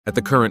At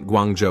the current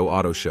Guangzhou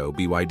Auto Show,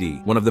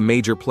 BYD, one of the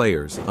major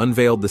players,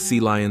 unveiled the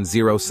C-Lion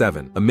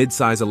 07, a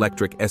mid-size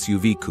electric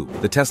SUV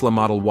coupe. The Tesla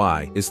Model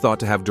Y is thought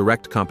to have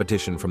direct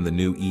competition from the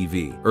new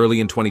EV. Early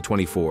in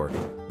 2024,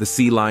 the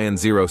C-Lion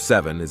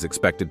 07 is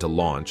expected to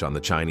launch on the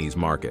Chinese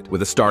market,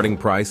 with a starting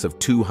price of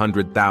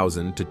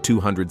 200,000 to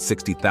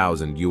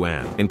 260,000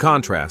 yuan. In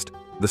contrast,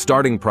 the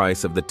starting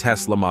price of the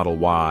Tesla Model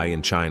Y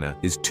in China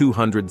is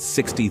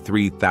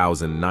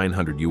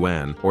 263,900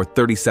 yuan, or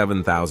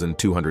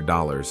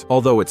 $37,200.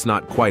 Although it's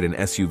not quite an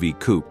SUV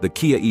coupe, the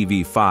Kia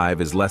EV5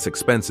 is less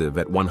expensive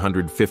at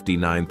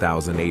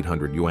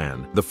 159,800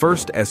 yuan. The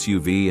first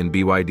SUV in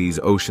BYD's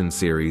Ocean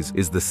series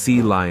is the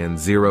C-Lion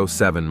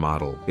 07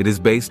 model. It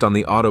is based on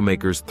the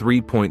automaker's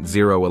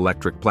 3.0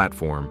 electric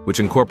platform, which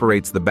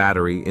incorporates the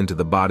battery into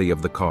the body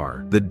of the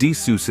car. The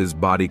D-SUS's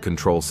body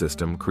control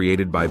system,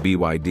 created by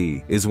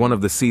BYD, is one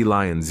of the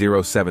C-Lion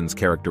 07's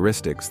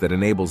characteristics that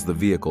enables the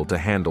vehicle to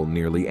handle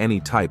nearly any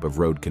type of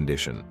road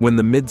condition. When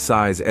the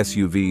mid-size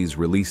SUV's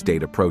release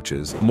date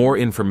approaches, more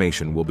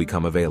information will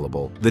become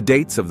available. The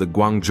dates of the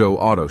Guangzhou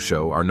Auto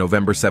Show are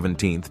November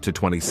 17th to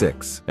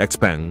 26th.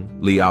 XPeng,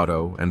 Li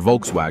Auto, and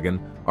Volkswagen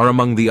are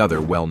among the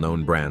other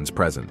well-known brands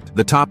present.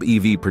 The top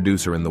EV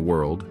producer in the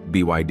world,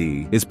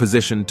 BYD, is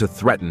positioned to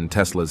threaten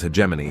Tesla's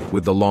hegemony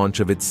with the launch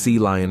of its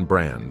C-Lion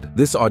brand.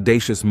 This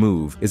audacious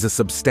move is a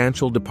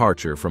substantial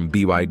departure from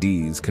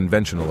BYD's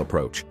conventional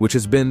approach, which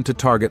has been to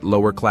target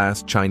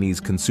lower-class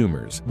Chinese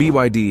consumers.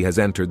 BYD has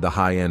entered the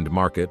high-end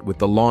market with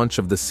the launch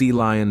of the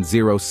C-Lion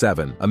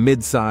 07, a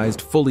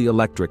mid-sized, fully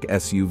electric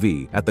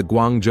SUV, at the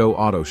Guangzhou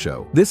Auto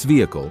Show. This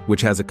vehicle,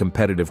 which has a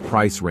competitive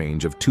price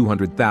range of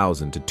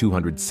 200,000 to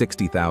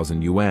 260,000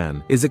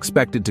 yuan, is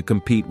expected to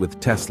compete with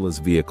Tesla's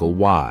vehicle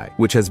Y,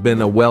 which has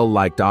been a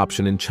well-liked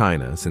option in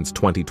China since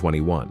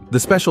 2021. The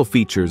special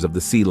features of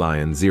the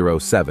C-Lion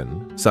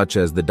 07, such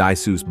as the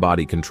D-SUS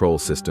body control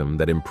system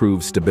that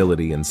improves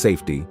stability and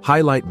safety,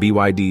 highlight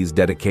BYD's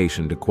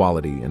dedication to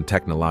quality and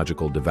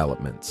technological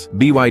developments.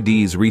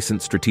 BYD's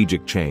recent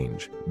strategic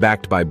change,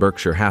 backed by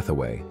Berkshire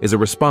Hathaway, is a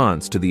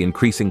response to the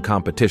increasing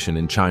competition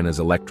in China's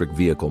electric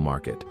vehicle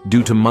market.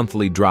 Due to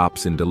monthly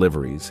drops in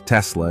deliveries,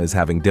 Tesla is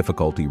having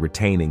difficulty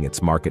retaining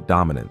its market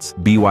dominance.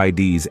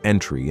 BYD's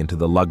entry into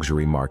the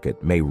luxury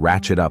market may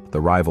ratchet up the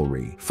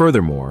rivalry.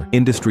 Furthermore,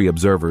 industry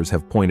observers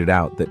have pointed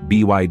out that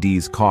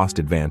BYD's cost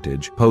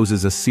advantage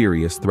poses a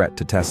serious threat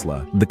to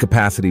Tesla. The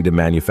capacity to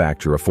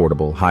manufacture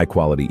affordable,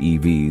 high-quality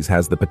EVs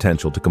has the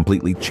potential to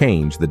completely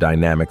change the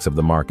dynamics of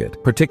the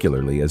market,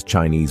 particularly as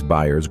Chinese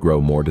buyers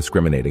grow more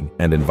discriminating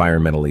and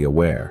environmentally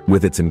aware.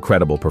 With its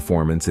incredible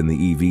performance in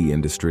the EV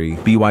industry,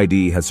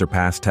 BYD has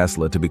surpassed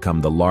Tesla to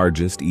become the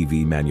largest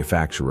EV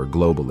manufacturer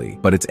globally.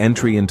 But its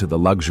entry into the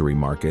luxury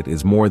market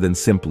is more than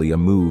simply a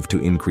move to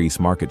increase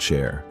market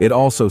share. It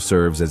also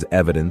serves as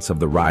evidence of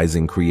the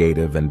rising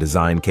creative and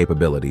design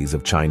capabilities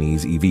of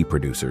Chinese EV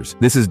producers.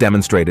 This is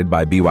demonstrated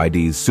by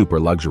BYD's super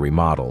luxury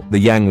model,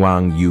 the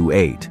Yangwang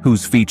U8,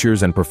 whose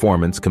features and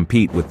performance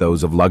compete with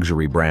those of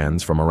luxury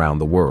brands from around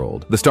the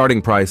world. The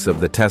starting price of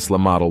the Tesla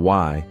Model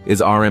Y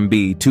is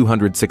RMB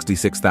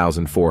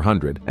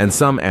 266,400, and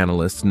some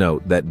analysts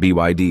note that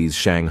BYD's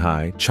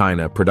Shanghai,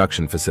 China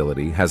production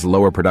facility has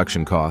lower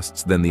production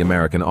costs than the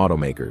American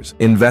automakers.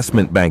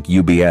 Investment bank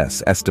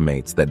UBS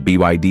estimates that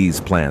BYD's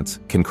plants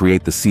can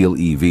create the Seal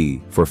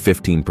EV for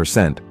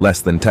 15%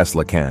 less than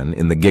Tesla can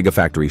in the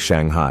Gigafactory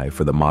Shanghai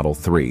for the Model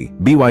 3.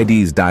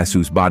 BYD's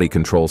D-SUS body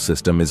control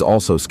system is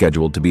also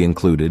scheduled to be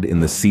included in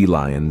the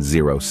C-Lion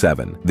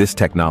 07. This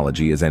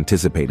technology is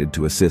anticipated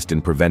to assist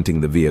in preventing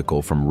the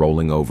vehicle from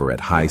rolling over at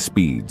high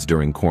speeds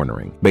during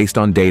cornering. Based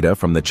on data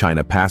from the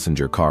China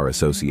Passenger Car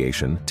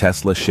Association,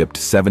 Tesla shipped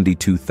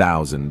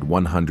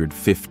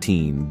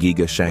 72,115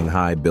 Giga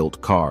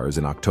Shanghai-built cars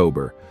in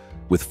October,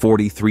 with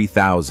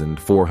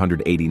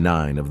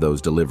 43,489 of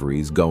those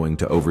deliveries going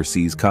to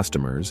overseas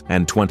customers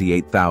and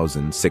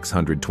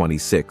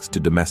 28,626 to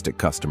domestic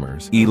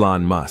customers.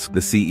 Elon Musk,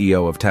 the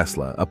CEO of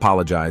Tesla,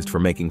 apologized for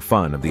making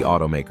fun of the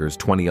automaker's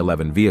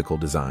 2011 vehicle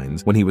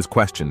designs when he was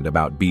questioned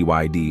about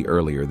BYD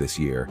earlier this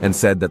year, and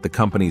said that the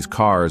company's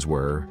cars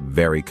were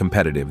very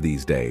competitive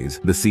these days.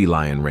 The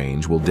C-Lion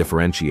range will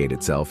differentiate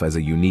itself as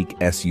a unique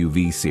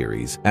SUV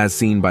series, as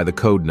seen by the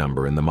code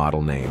number in the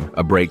model name,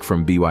 a break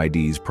from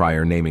BYD's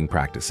prior naming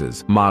practices.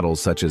 Models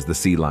such as the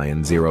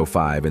C-Lion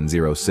 05 and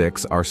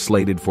 06 are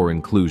slated for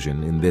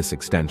inclusion in this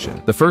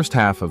extension. The first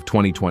half of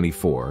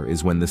 2024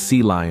 is when the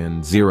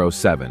C-Lion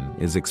 07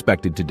 is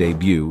expected to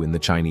debut in the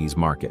Chinese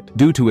market.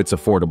 Due to its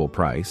affordable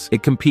price,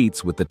 it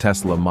competes with the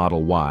Tesla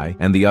Model Y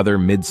and the other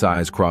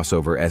mid-size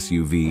crossover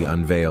SUV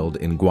unveiled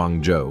in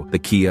Guangzhou, the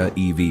Kia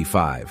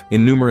EV5.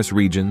 In numerous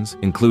regions,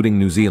 including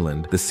New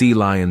Zealand, the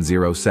C-Lion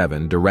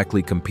 07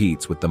 directly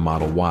competes with the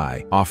Model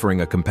Y,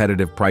 offering a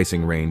competitive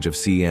pricing range of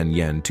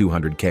CNY 200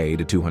 200K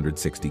to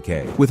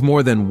 260K. With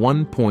more than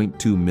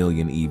 1.2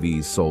 million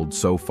EVs sold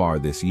so far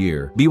this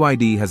year,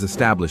 BYD has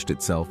established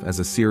itself as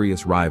a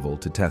serious rival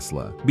to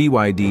Tesla.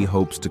 BYD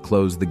hopes to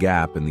close the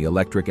gap in the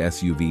electric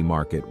SUV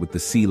market with the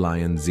Sea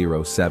Lion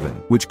 07,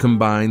 which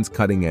combines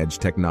cutting-edge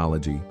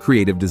technology,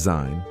 creative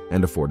design,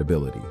 and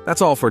affordability.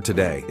 That's all for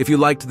today. If you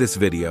liked this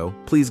video,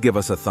 please give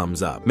us a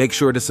thumbs up. Make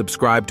sure to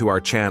subscribe to our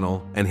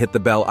channel and hit the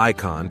bell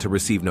icon to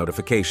receive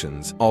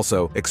notifications.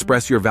 Also,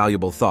 express your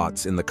valuable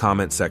thoughts in the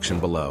comment section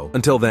below.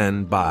 Until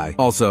then, bye.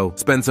 Also,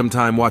 spend some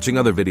time watching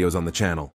other videos on the channel.